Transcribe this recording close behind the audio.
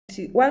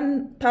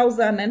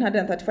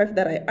1,935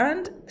 that I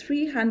earned,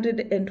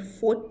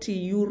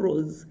 340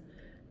 euros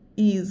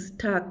is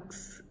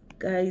tax.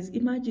 Guys,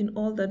 imagine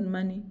all that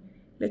money.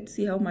 Let's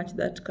see how much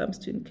that comes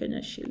to in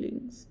Kenya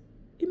shillings.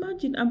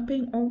 Imagine I'm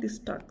paying all this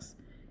tax.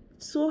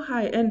 So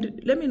high.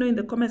 And let me know in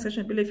the comment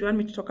section below if you want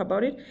me to talk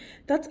about it.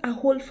 That's a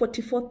whole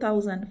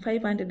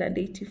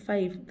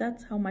 44,585.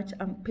 That's how much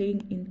I'm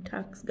paying in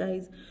tax,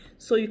 guys.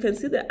 So you can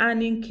see the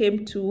earning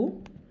came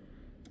to,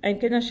 in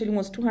Kenya shilling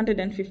was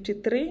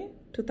 253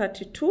 to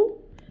 32,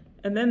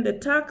 and then the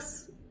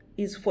tax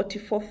is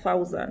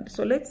 44,000.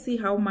 So let's see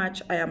how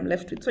much I am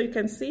left with. So you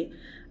can see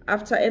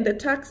after, and the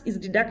tax is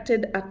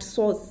deducted at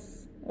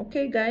source.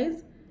 Okay,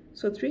 guys,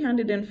 so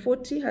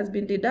 340 has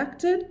been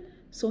deducted.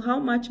 So how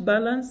much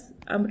balance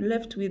I'm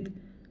left with?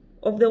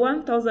 Of the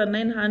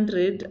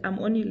 1,900, I'm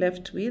only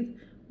left with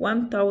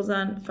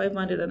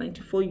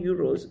 1,594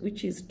 euros,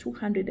 which is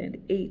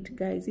 208.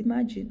 Guys,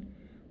 imagine,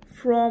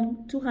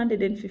 from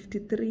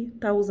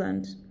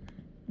 253,000,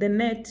 the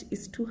net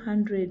is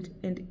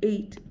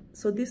 208.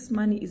 So this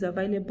money is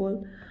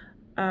available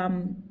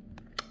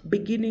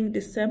beginning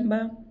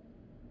December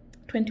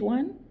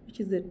 21, which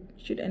is the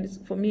and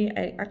for me,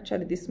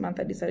 this month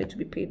I decided to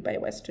be paid by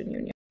Western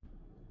Union.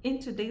 In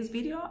today's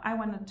video, I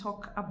want to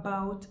talk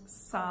about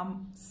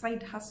some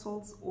side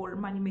hustles or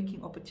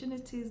money-making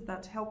opportunities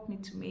that help me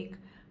to make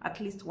at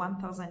least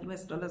 1,000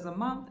 US dollars a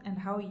month, and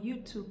how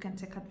you too can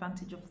take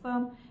advantage of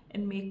them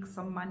and make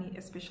some money,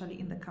 especially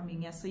in the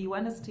coming year. So you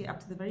want to stay up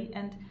to the very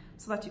end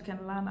so that you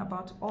can learn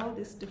about all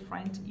these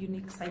different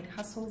unique side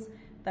hustles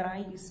that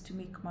I use to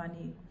make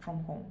money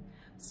from home.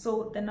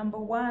 So the number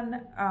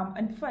one,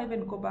 and before I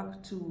even go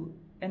back to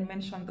and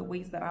mention the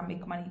ways that I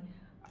make money,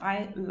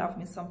 I love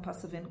me some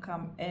passive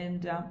income,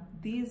 and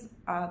these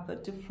are the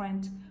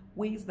different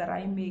ways that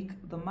I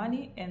make the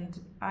money, and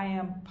I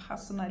am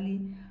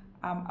personally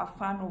a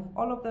fan of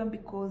all of them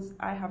because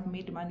I have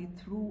made money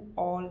through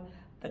all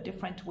the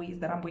different ways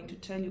that I'm going to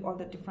tell you, all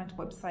the different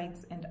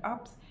websites and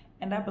apps,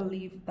 and I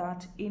believe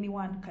that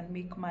anyone can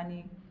make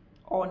money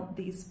on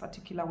these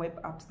particular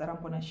web apps that I'm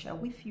going to share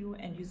with you,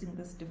 and using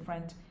this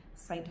different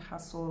side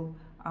hustle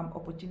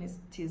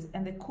opportunities.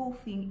 And the cool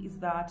thing is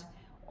that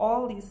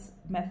all these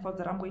methods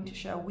that I'm going to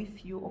share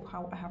with you of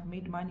how I have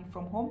made money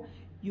from home,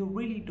 you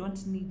really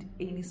don't need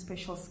any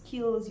special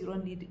skills, you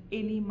don't need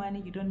any money,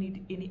 you don't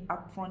need any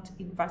upfront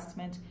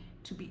investment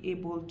to be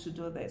able to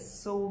do this.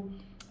 So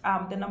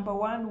the number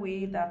one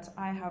way that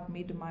I have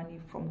made money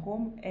from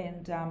home,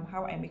 and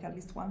how I make at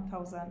least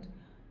 1,000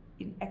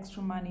 in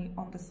extra money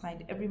on the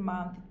side every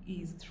month,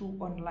 is through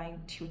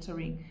online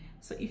tutoring.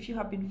 So if you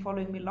have been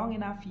following me long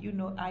enough, you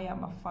know I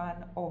am a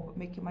fan of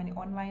making money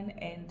online,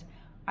 and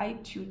I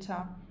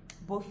tutor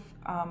both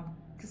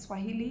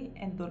Kiswahili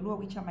and the Luo,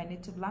 which are my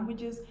native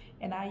languages,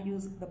 and I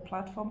use the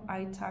platform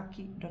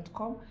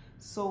iTurkey.com.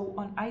 So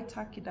on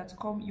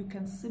iTurkey.com, you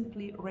can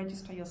simply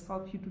register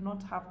yourself. You do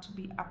not have to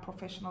be a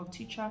professional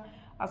teacher.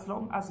 As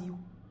long as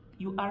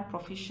you are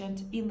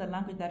proficient in the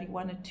language that you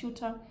want to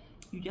tutor,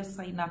 you just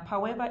sign up.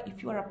 However,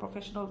 if you are a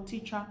professional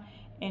teacher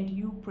and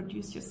you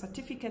produce your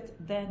certificate,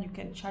 then you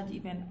can charge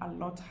even a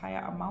lot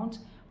higher amount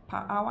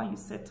per hour. You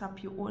set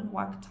up your own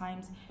work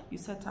times, you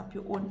set up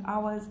your own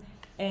hours,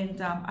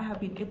 and I have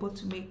been able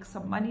to make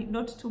some money,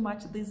 not too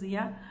much this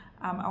year.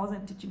 I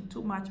wasn't teaching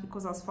too much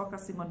because I was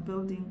focusing on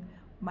building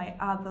my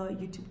other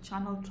YouTube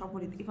channel, Travel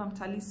with Eva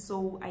Mtali,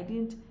 so I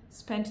didn't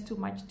spend too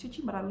much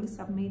teaching, but at least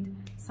I've made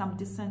some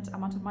decent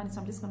amount of money. So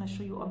I'm just going to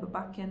show you on the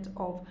back end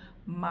of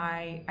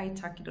my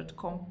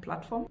iTurkey.com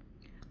platform.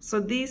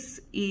 So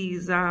this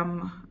is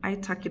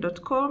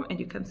iTurkey.com, and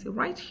you can see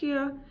right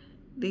here,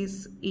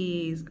 this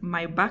is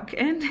my back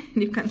end,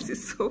 and you can see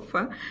so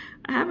far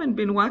I haven't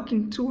been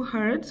working too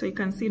hard. So you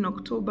can see in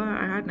October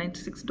I had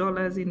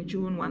 $96, in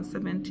June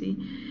 170,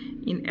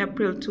 in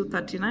April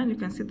 239. You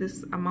can see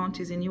this amount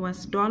is in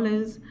US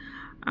dollars,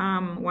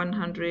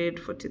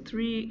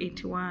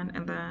 143.81,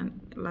 and then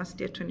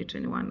last year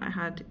 2021 I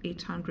had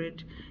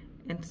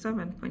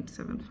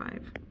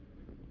 807.75.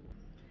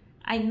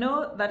 I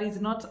know that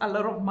is not a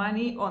lot of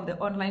money on the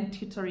online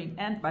tutoring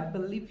end, but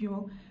believe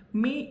you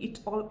me, it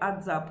all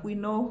adds up. We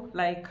know,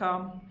 like,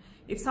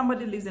 if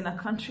somebody lives in a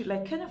country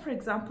like Kenya, for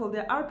example,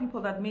 there are people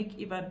that make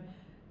even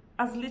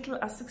as little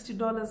as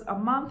 $60 a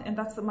month, and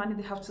that's the money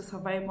they have to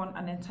survive on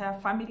an entire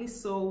family.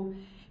 So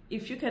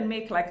if you can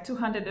make like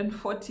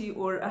 240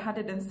 or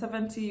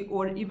 170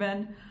 or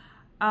even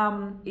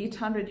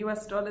 800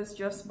 US dollars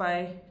just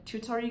by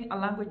tutoring a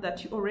language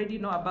that you already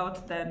know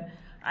about, then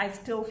I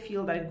still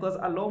feel that it goes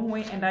a long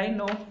way. And I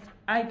know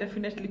I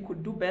definitely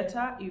could do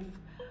better if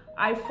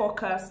I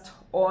focused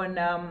on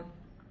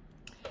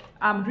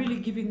really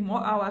giving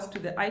more hours to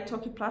the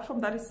iTalki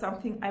platform. That is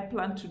something I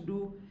plan to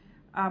do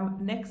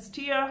next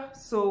year.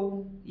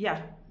 So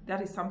yeah,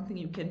 that is something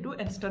you can do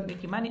and start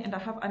making money. And I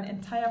have an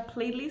entire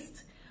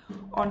playlist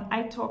on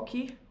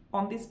iTalki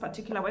on this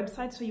particular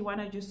website, so you want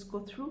to just go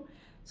through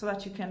so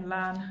that you can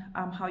learn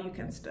how you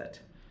can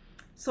start.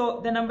 So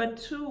the number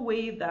two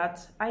way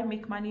that I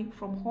make money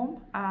from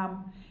home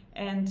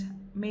and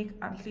make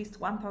at least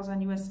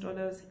 1,000 US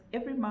dollars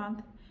every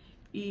month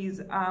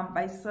is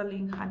by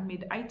selling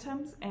handmade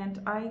items,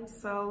 and I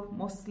sell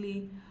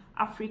mostly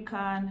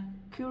African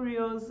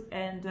curios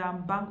and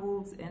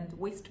bangles and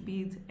waist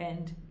beads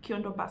and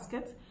kiondo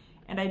baskets,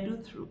 and I do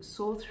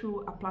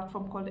through a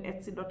platform called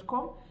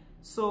Etsy.com.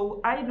 So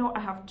I know I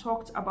have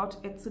talked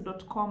about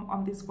Etsy.com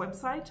on this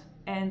website,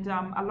 and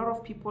a lot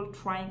of people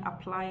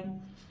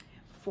applying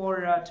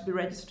for to be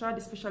registered,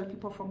 especially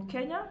people from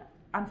Kenya.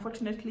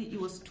 Unfortunately, it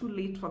was too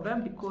late for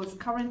them because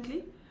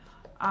currently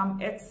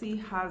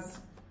Etsy has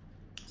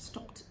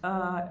stopped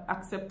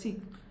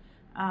accepting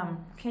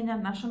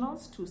Kenyan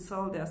nationals to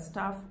sell their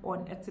stuff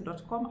on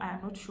Etsy.com. I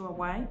am not sure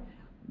why,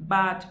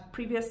 but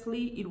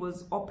previously it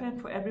was open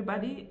for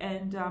everybody,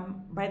 and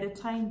by the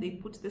time they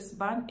put this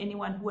ban,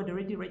 anyone who had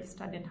already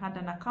registered and had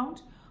an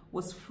account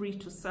was free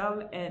to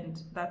sell,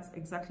 and that's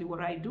exactly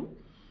what I do.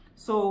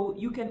 So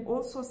you can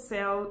also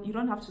sell, you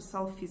don't have to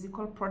sell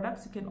physical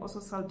products, you can also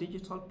sell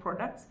digital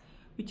products,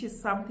 which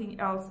is something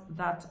else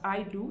that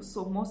I do.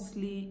 So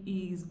mostly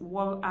is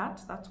wall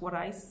art, that's what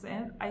I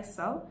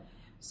sell.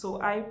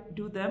 So I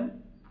do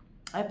them,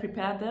 I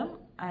prepare them,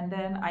 and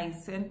then I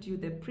send you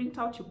the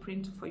printout. You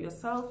print for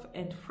yourself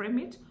and frame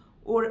it,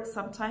 or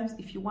sometimes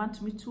if you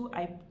want me to,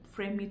 I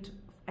print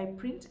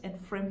and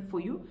frame for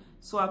you.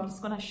 So I'm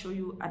just gonna show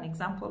you an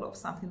example of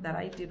something that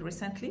I did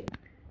recently.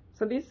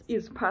 So this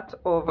is part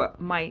of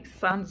my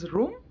son's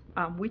room,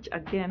 which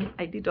again,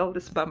 I did all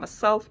this by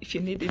myself. If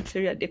you need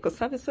interior decor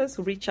services,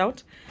 reach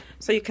out.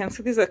 So you can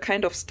see this is the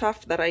kind of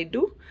stuff that I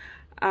do.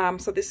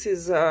 So this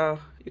is,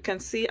 you can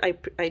see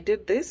I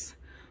did this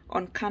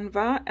on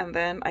Canva, and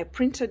then I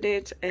printed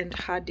it and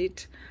had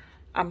it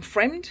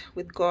framed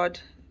with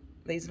God.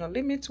 There is no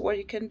limit what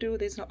you can do.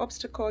 There's no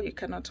obstacle you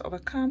cannot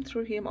overcome.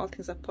 Through him, all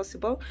things are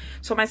possible.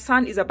 So my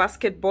son is a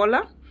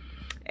basketballer,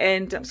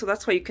 and so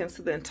that's why you can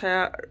see the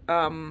entire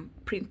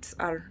prints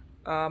are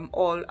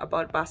all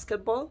about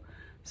basketball.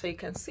 So you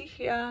can see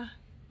here,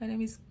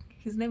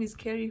 his name is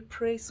Kerry.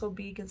 Pray so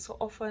big and so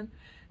often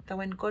that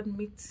when God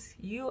meets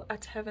you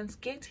at heaven's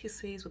gate, he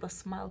says with a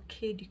smile,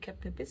 kid, you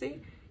kept me busy.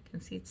 You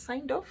can see it's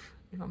signed off,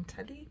 Imam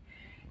Tali.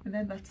 And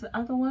then that's the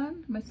other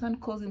one. My son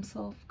calls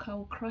himself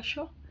Cow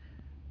Crusher.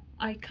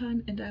 I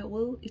can and I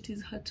will. It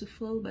is hard to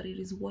fail, but it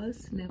is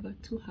worse never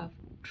to have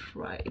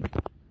tried.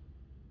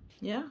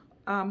 Yeah.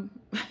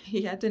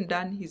 He hadn't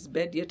done his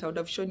bed yet. I would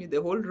have shown you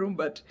the whole room,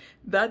 but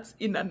that's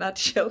in a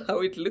nutshell how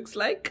it looks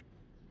like.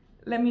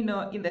 Let me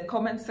know in the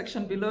comment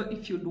section below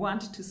if you'd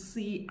want to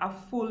see a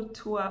full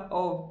tour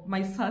of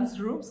my son's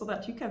room so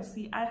that you can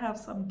see I have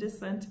some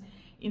decent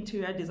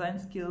interior design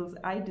skills.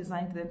 I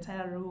designed the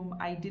entire room.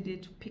 I did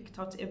it, picked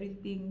out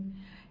everything,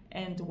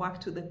 and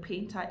worked with the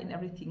painter and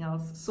everything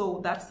else. So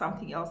that's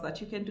something else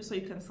that you can do. So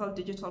you can sell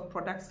digital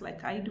products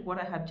like I do,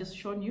 what I have just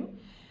shown you.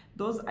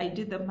 Those I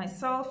did them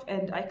myself,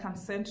 and I can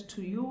send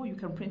to you. You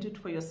can print it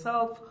for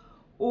yourself,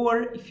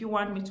 or if you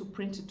want me to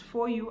print it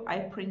for you, I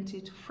print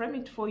it, frame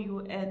it for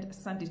you, and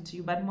send it to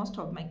you. But most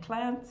of my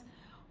clients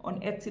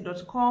on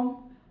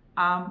Etsy.com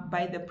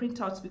buy the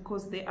printouts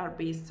because they are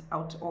based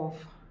out of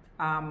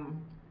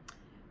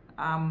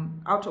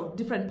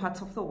different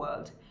parts of the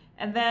world.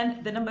 And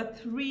then the number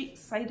 3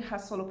 side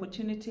hustle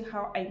opportunity,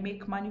 how I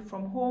make money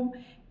from home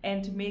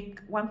and make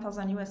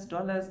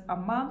 $1,000 a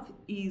month,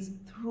 is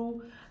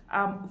through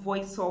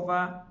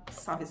voiceover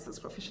services,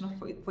 professional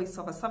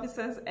voiceover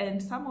services.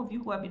 And some of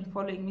you who have been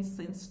following me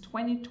since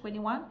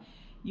 2021,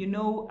 you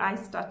know I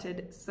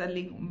started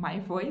selling my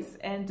voice.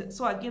 And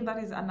so again,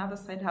 that is another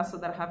side hustle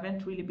that I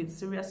haven't really been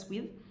serious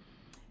with,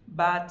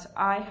 but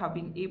I have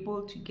been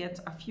able to get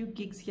a few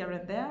gigs here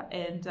and there,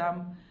 and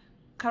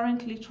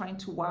currently trying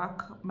to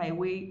work my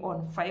way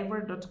on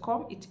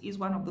Fiverr.com. It is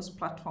one of those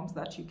platforms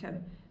that you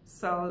can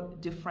sell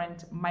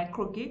different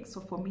micro gigs.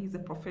 So for me, it's a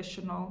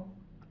professional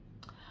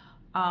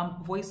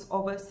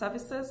voiceover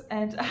services,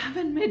 and I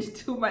haven't made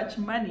too much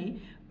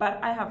money, but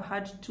I have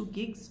had 2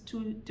 gigs.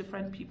 2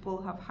 different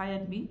people have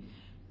hired me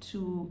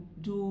to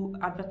do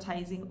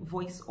advertising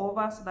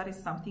voiceover. So that is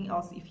something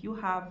else. If you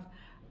have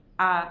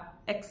an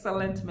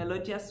excellent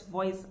melodious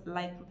voice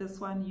like this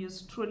one,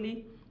 yours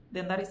truly,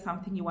 then that is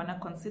something you want to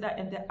consider.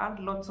 And there are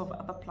lots of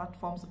other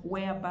platforms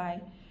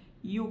whereby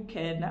you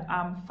can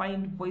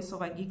find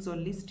voiceover gigs or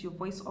list your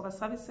voiceover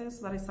services.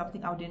 That is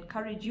something I would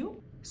encourage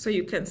you. So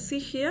you can see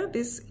here,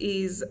 this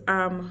is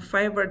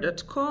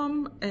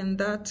Fiverr.com, and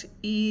that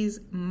is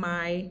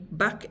my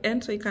back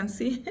end. So you can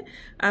see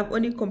I've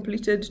only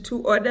completed 2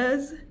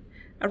 orders,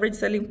 average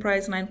selling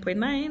price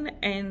 9.9,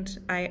 and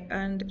I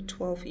earned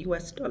 $12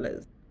 US.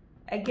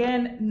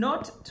 Again,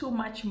 not too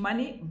much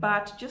money,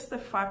 but just the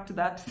fact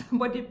that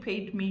somebody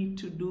paid me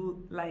to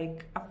do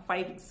like a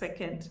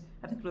 5-second,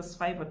 I think it was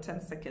 5 or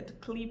 10-second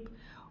clip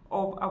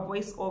of a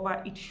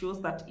voiceover, it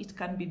shows that it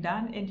can be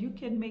done and you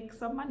can make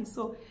some money.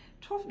 So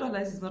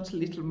 $12 is not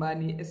little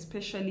money,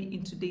 especially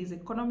in today's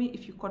economy.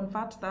 If you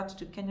convert that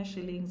to Kenya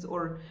shillings,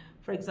 or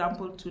for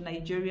example to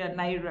Nigeria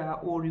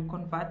naira, or you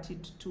convert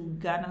it to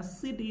Ghana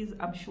cedis,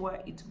 I'm sure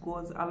it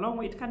goes a long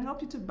way. It can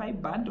help you to buy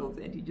bundles,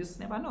 and you just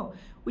never know.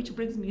 Which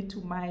brings me to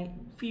my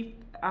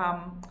 5th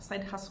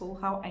side hustle,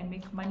 how I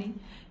make money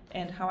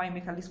and how I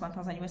make at least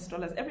 1,000 US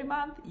dollars every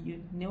month,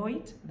 you know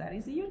it, that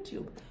is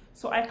YouTube.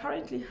 So I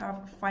currently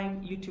have 5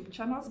 YouTube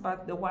channels,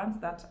 but the ones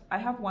that I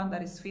have, one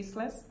that is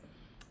faceless,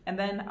 and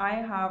then I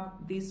have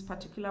this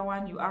particular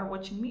one you are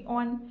watching me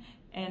on,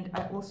 and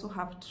I also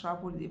have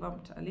Travel with Eva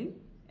Mutali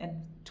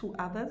and 2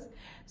 others.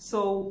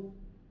 So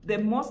the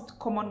most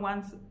common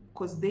ones,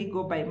 because they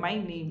go by my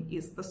name,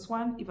 is this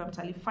one, Eva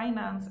Mutali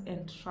Finance,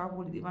 and Travel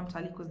with Eva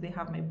Mutali, because they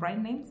have my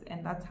brand names,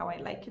 and that's how I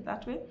like it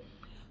that way.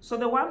 So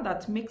the one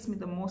that makes me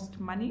the most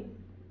money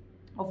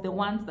of the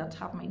ones that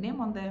have my name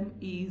on them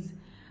is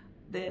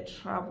the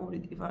Travel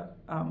with Eva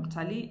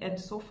Mutali, and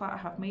so far I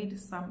have made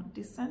some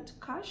decent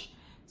cash.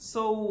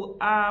 So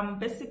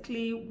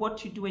basically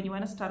what you do when you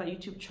want to start a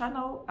YouTube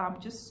channel,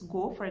 just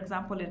go, for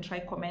example, and try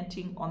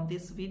commenting on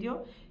this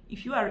video.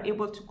 If you are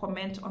able to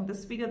comment on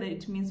this video, then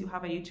it means you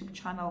have a YouTube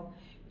channel.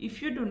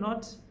 If you're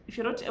not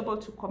able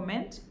to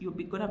comment, you'll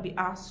be gonna be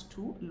asked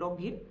to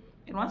log in.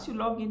 And once you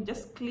log in,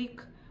 just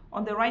click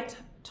on the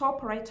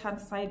top right hand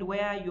side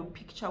where your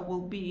picture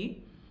will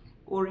be,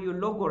 or your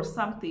logo or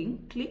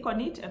something. Click on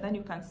it, and then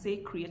you can say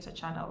create a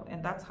channel,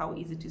 and that's how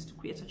easy it is to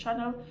create a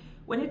channel.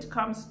 When it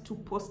comes to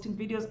posting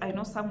videos, I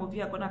know some of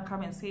you are gonna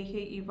come and say,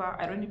 hey Eva,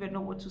 I don't even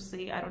know what to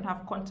say, I don't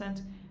have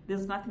content.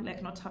 There's nothing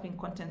like not having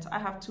content. I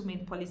have 2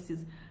 main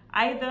policies: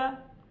 either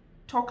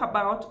talk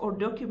about or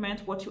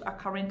document what you are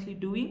currently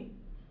doing,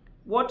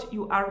 what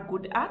you are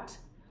good at,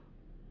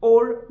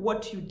 or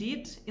what you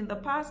did in the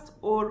past,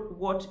 or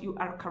what you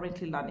are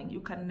currently learning. You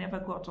can never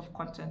go out of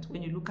content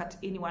when you look at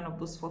any one of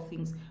those 4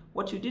 things: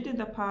 what you did in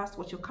the past,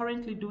 what you're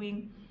currently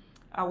doing,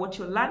 what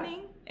you're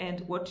learning,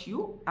 and what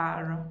you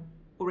are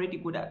already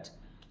good at.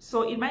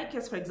 So in my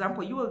case, for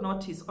example, you will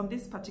notice on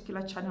this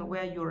particular channel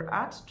where you're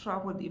at,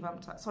 Travel with Eva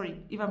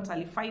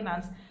Mutali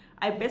Finance,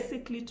 I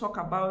basically talk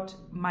about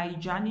my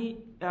journey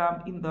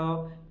in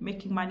the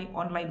making money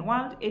online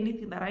world.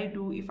 Anything that I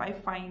do, if I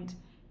find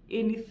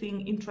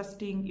anything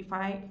interesting, if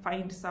I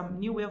find some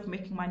new way of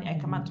making money, I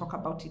come and talk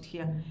about it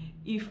here.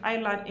 If I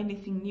learn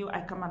anything new,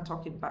 I come and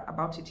talk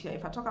about it here.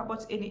 If I talk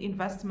about any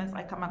investments,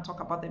 I come and talk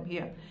about them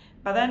here.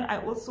 But then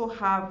I also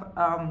have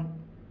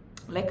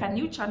like a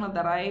new channel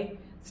that I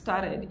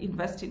started,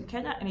 Invest in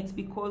Kenya, and it's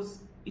because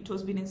it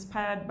was been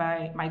inspired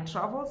by my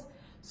travels.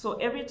 So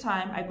every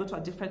time I go to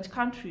a different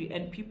country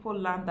and people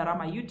learn that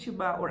I'm a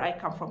YouTuber or I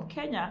come from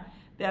Kenya,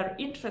 they are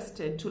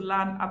interested to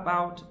learn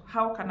about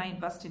how can I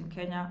invest in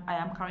Kenya. I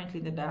am currently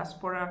in the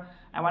diaspora.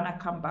 I want to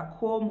come back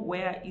home.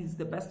 Where is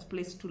the best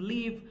place to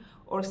live?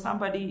 Or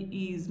somebody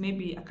is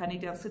maybe a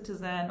Canadian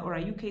citizen or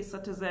a UK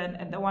citizen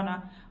and they want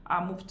to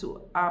move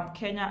to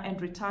Kenya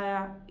and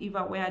retire.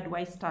 Eva, where do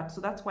I start?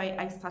 So that's why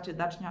I started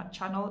that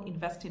channel,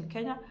 Invest in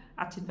Kenya,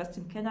 at Invest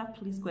in Kenya.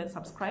 Please go and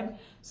subscribe.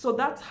 So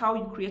that's how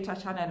you create a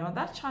channel. And on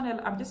that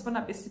channel, I'm just going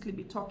to basically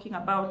be talking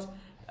about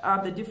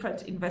the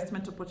different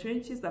investment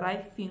opportunities that I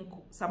think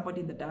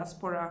somebody in the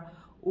diaspora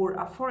or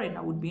a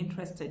foreigner would be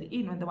interested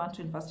in when they want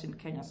to invest in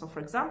Kenya. So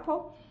for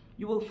example,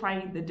 you will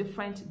find the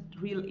different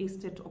real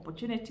estate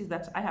opportunities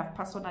that I have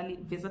personally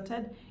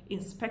visited,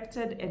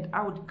 inspected, and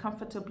I would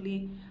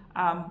comfortably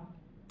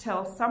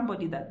tell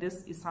somebody that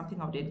this is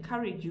something I would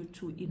encourage you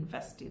to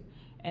invest in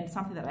and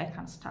something that I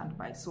can stand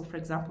by. So for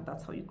example,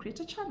 that's how you create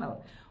a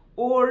channel.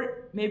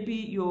 Or maybe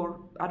you're,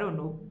 I don't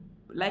know,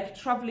 like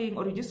traveling,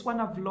 or you just want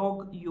to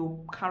vlog your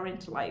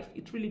current life.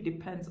 It really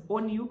depends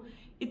on you.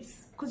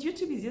 It's because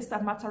YouTube is just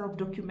a matter of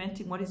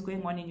documenting what is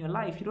going on in your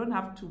life. You don't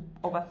have to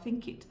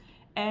overthink it.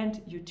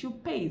 And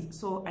YouTube pays.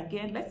 So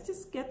again, let's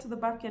just get to the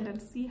back end and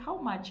see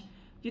how much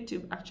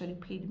YouTube actually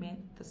paid me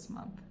this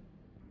month.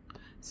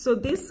 So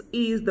this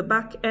is the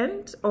back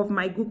end of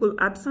my Google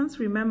AdSense.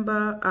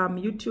 Remember,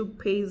 YouTube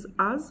pays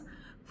us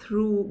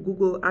through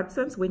Google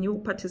AdSense when you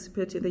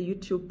participate in the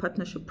YouTube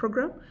partnership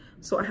program.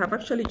 So I have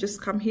actually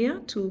just come here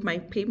to my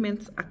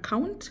payments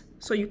account.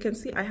 So you can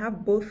see I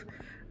have both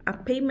a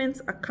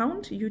payments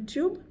account,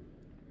 YouTube,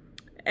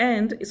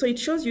 and so it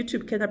shows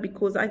YouTube Kenya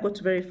because I got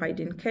verified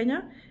in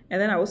Kenya. And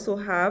then I also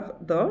have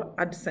the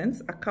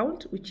AdSense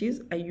account, which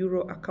is a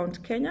Euro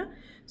account Kenya.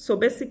 So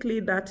basically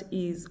that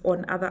is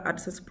on other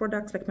AdSense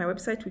products like my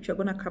website, which you're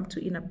going to come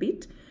to in a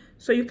bit.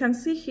 So you can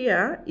see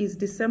here is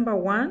December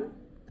 1.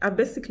 I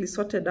basically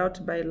sorted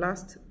out by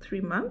last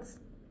 3 months.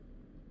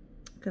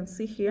 You can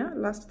see here,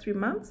 last 3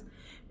 months.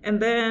 And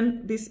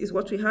then this is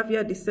what we have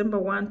here, December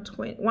 1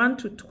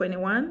 to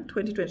 21,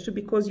 2022,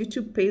 because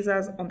YouTube pays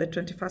us on the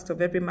 21st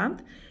of every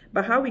month.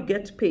 But how we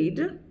get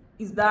paid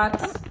is that,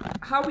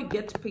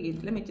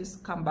 let me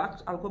just come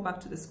back, I'll go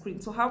back to the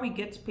screen. So how we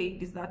get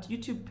paid is that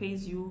YouTube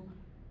pays you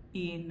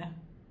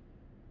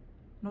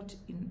not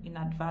in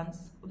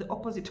advance, the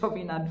opposite of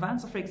in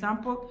advance. So for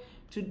example,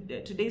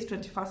 today's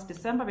 21st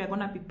December, we are going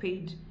to be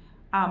paid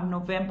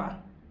November.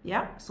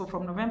 Yeah, so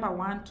from November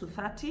 1 to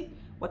 30,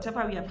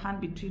 whatever we have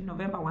had between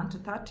November 1 to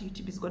 30,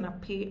 YouTube is going to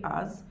pay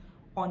us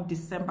on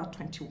December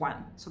 21.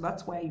 So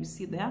that's why you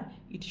see there,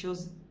 it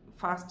shows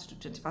 1st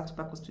to 21st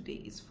because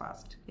today is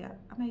 1st. Yeah,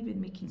 am I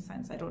even making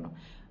sense? I don't know.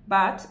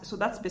 But so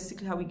that's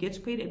basically how we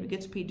get paid, and we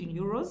get paid in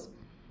euros.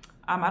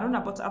 I don't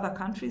know about other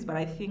countries, but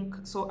I think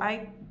so.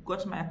 I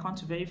got my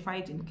account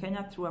verified in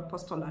Kenya through a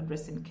postal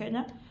address in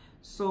Kenya.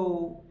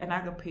 So, and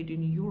I got paid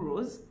in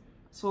euros.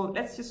 So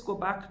let's just go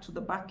back to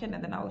the back end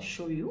and then I'll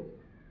show you.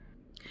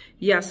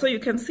 Yeah, so you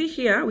can see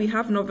here we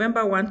have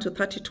November 1 to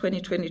 30,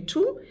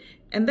 2022.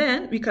 And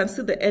then we can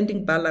see the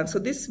ending balance. So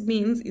this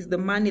means is the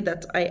money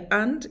that I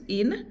earned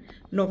in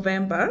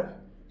November.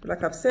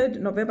 Like I've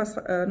said,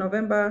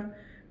 November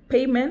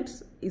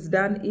payment is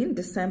done in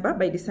December,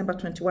 by December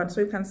 21.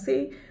 So you can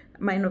see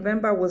my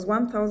November was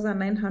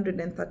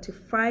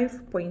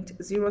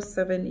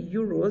 1,935.07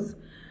 euros.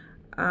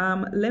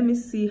 Let me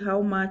see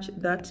how much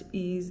that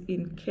is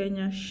in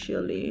Kenya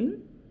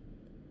shilling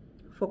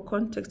for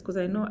context, because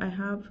I know I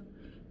have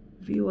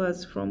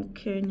viewers from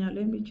Kenya.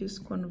 Let me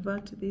just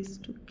convert this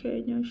to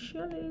Kenya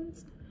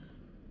shillings.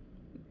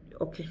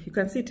 Okay, you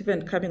can see it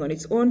even coming on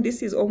its own.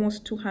 This is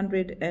almost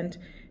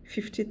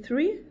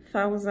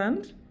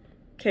 253,000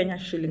 Kenya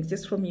shillings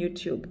just from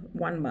YouTube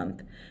 1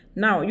 month.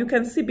 Now you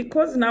can see,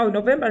 because now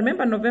November,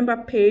 remember November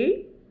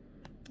pay,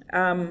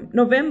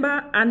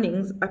 November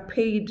earnings are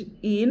paid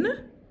in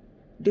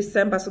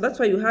December. So that's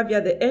why you have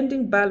here the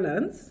ending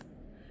balance,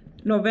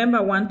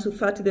 November 1 to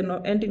 30,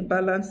 the ending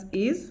balance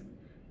is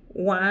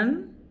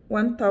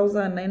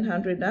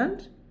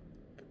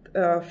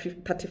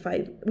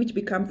 1,935, which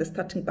becomes the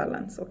starting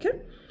balance,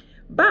 okay?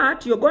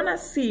 But you're gonna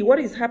see what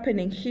is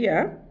happening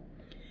here.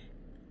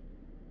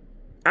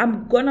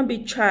 I'm gonna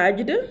be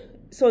charged,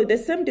 so the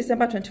same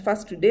December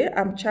 21st today,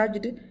 I'm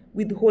charged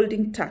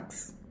withholding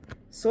tax.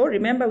 So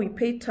remember, we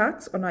pay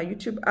tax on our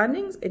YouTube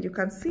earnings, and you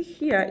can see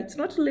here, it's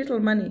not little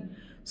money.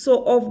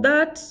 So of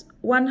that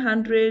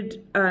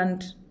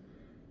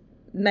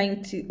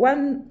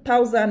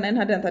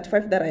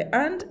 1,935 that I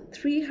earned,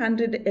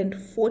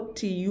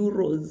 340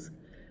 euros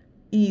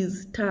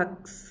is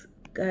tax.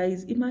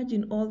 Guys,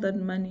 imagine all that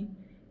money.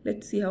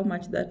 Let's see how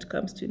much that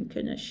comes to in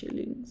Kenya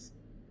shillings.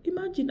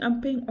 Imagine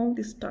I'm paying all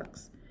this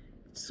tax.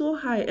 It's so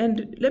high.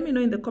 And let me know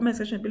in the comment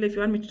section below if you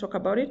want me to talk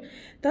about it.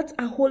 That's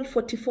a whole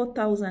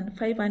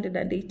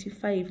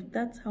 44,585.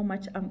 That's how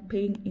much I'm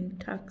paying in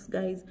tax,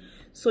 guys.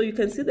 So you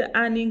can see the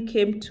earning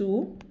came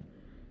to,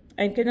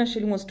 and Kenya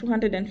shilling was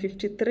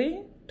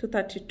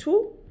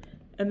 253,232,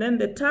 and then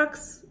the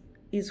tax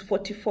is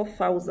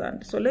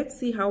 44,000. So let's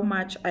see how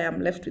much I am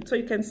left with. So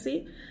you can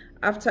see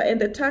after, and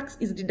the tax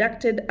is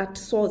deducted at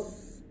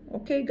source.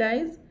 Okay,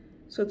 guys.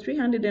 So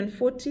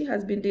 340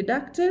 has been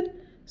deducted.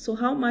 So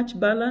how much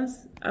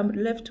balance I'm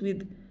left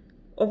with?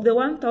 Of the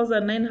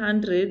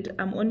 1,900,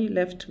 I'm only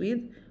left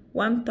with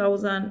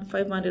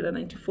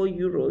 1,594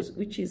 euros,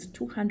 which is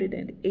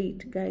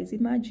 208, guys.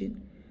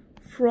 Imagine.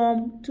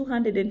 From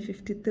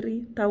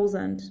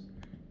 253,000,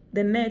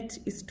 the net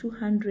is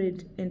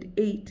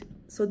 208.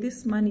 So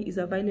this money is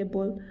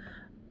available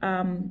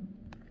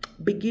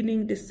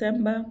beginning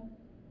December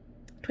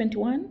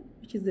 21,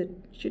 which is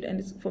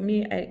for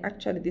me,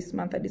 this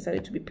month I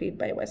decided to be paid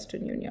by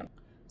Western Union.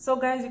 So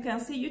guys, you can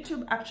see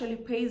YouTube actually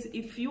pays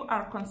if you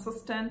are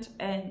consistent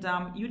and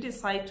you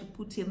decide to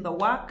put in the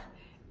work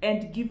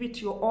and give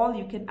it your all.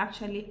 You can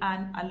actually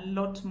earn a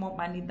lot more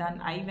money than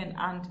I even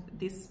earned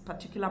this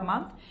particular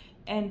month.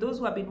 And those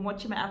who have been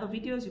watching my other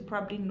videos, you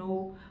probably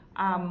know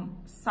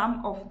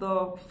some of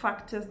the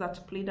factors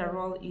that played a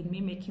role in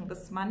me making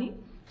this money.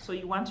 So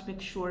you want to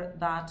make sure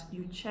that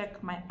you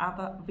check my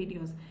other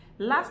videos.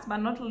 Last but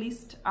not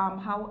least,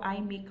 how I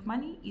make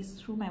money is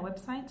through my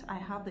website. I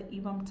have the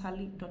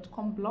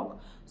evamtali.com blog.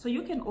 So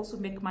you can also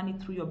make money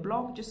through your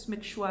blog. Just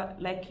make sure,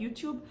 like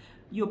YouTube,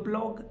 your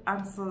blog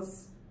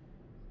answers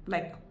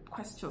like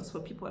questions for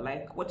people,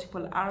 like what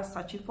people are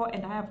searching for.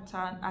 And I have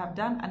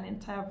done an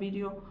entire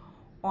video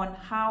on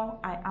how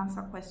I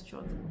answer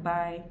questions,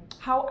 by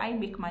how I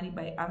make money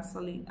by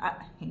answering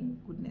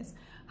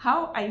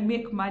how I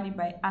make money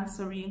by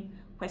answering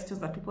questions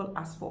that people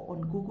ask for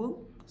on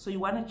Google. So you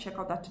want to check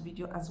out that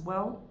video as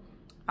well,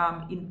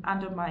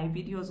 under my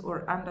videos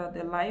or under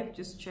the live.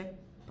 Just check.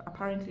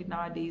 Apparently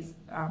nowadays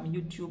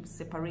YouTube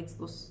separates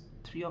those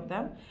three of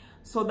them.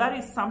 So that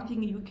is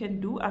something you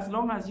can do as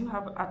long as you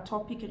have a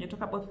topic and you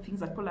talk about things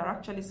that people are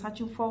actually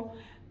searching for.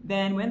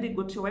 Then when they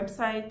go to your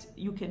website,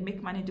 you can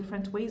make money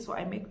different ways. So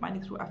I make money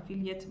through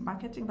affiliate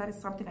marketing. That is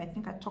something I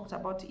think I talked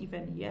about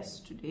even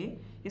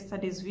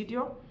yesterday's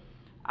video.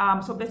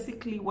 So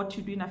basically what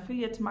you do in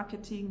affiliate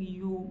marketing,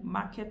 you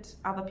market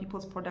other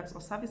people's products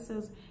or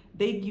services.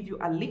 They give you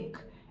a link.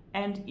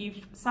 And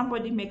if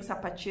somebody makes a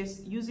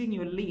purchase using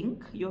your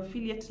link, your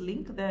affiliate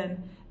link,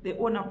 then the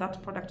owner of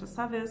that product or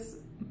service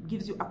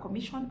gives you a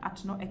commission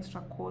at no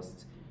extra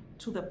cost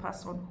to the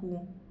person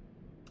who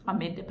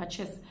made the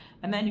purchase.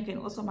 And then you can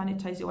also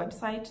monetize your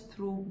website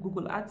through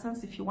Google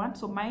AdSense if you want.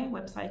 So my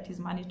website is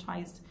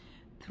monetized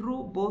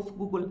through both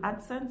Google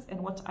AdSense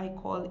and what I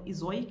call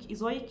Ezoic.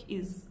 Ezoic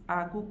is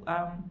a Google,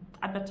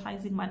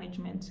 advertising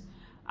management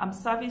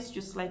service,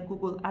 just like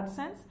Google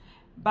AdSense.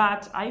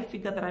 But I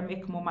figure that I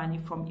make more money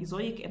from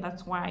Ezoic, and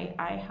that's why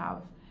I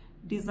have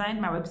designed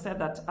my website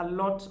that a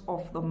lot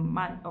of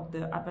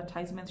the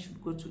advertisements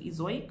should go to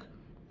Ezoic,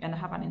 and I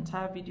have an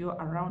entire video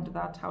around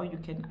that, how you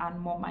can earn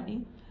more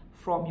money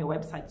from your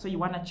website. So you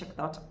want to check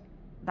that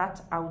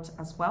out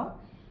as well.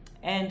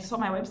 And so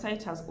my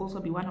website has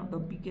also been one of the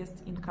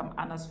biggest income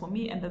earners for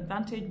me. And the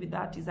advantage with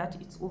that is that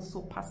it's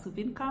also passive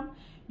income.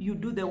 You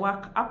do the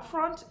work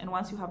upfront, and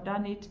once you have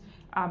done it,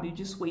 you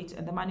just wait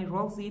and the money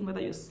rolls in.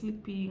 Whether you're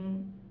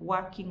sleeping,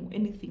 working,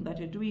 anything that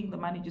you're doing, the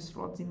money just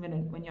rolls in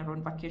when you're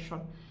on vacation.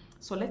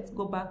 So let's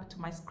go back to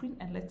my screen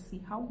and let's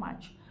see how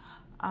much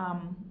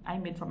I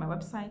made from my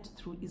website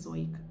through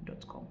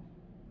ezoic.com.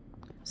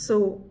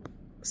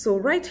 So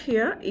right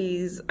here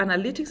is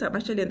analytics. I'm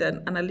actually in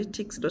the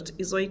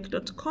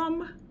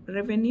analytics.ezoic.com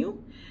revenue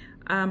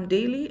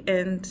daily,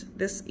 and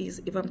this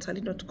is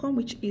evamtali.com,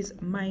 which is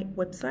my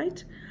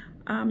website.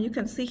 You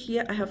can see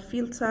here I have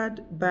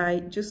filtered by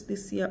just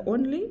this year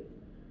only.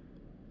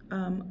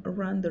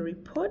 Run the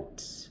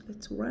report.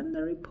 Let's run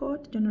the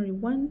report, January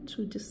 1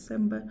 to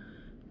December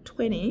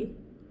 20,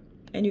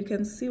 and you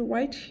can see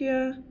right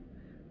here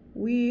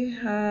we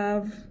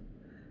have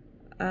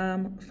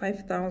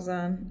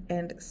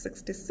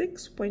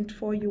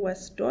 5,066.4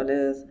 US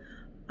dollars.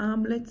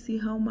 Let's see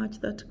how much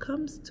that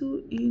comes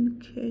to in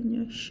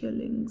Kenya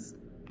shillings.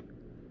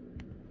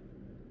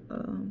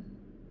 In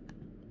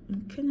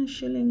Kenya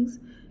shillings,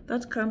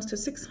 that comes to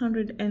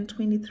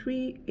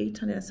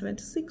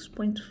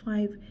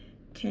 623,876.5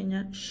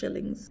 Kenya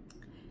shillings.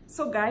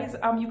 So guys,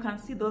 you can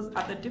see those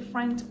are the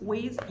different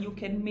ways you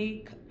can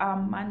make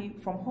money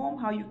from home,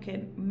 how you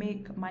can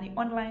make money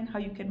online, how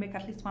you can make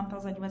at least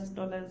 1,000 US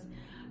dollars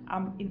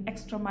in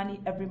extra money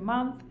every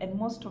month. And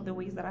most of the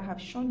ways that I have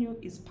shown you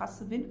is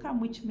passive income,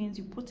 which means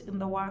you put in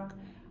the work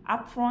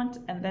upfront,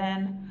 and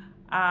then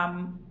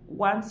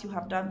once you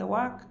have done the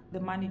work, the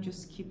money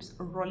just keeps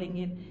rolling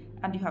in.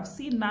 And you have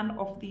seen none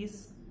of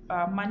these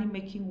money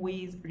making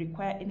ways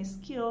require any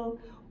skill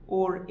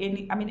or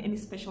any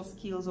special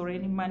skills or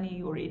any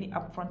money or any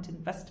upfront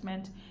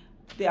investment.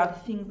 There are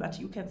things that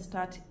you can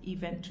start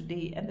even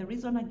today. And the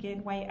reason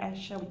again why I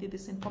share with you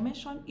this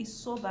information is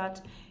so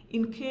that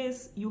in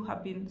case you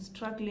have been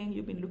struggling,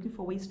 you've been looking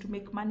for ways to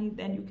make money,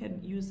 then you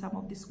can use some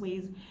of these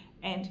ways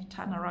and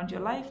turn around your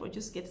life, or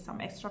just get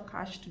some extra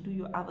cash to do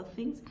your other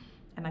things.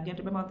 And again,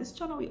 remember on this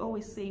channel, we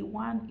always say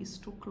 1 is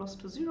too close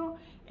to 0,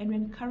 and we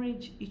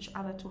encourage each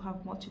other to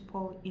have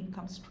multiple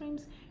income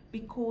streams,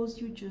 because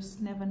you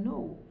just never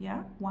know.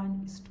 Yeah,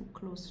 1 is too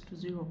close to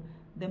 0.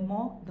 The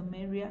more, the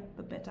merrier,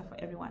 the better for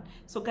everyone.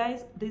 So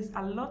guys, there's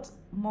a lot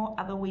more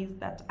other ways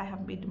that I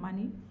have made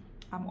money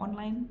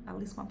online, at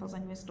least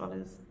 1,000 US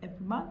dollars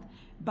every month.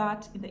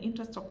 But in the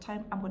interest of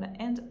time, I'm going to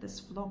end this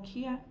vlog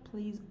here.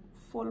 Please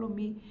follow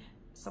me,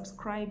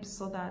 subscribe,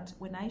 so that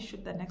when I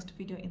shoot the next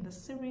video in the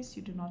series,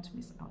 you do not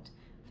miss out.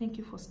 Thank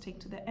you for staying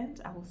to the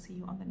end. I will see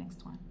you on the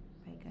next one.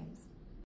 Bye guys.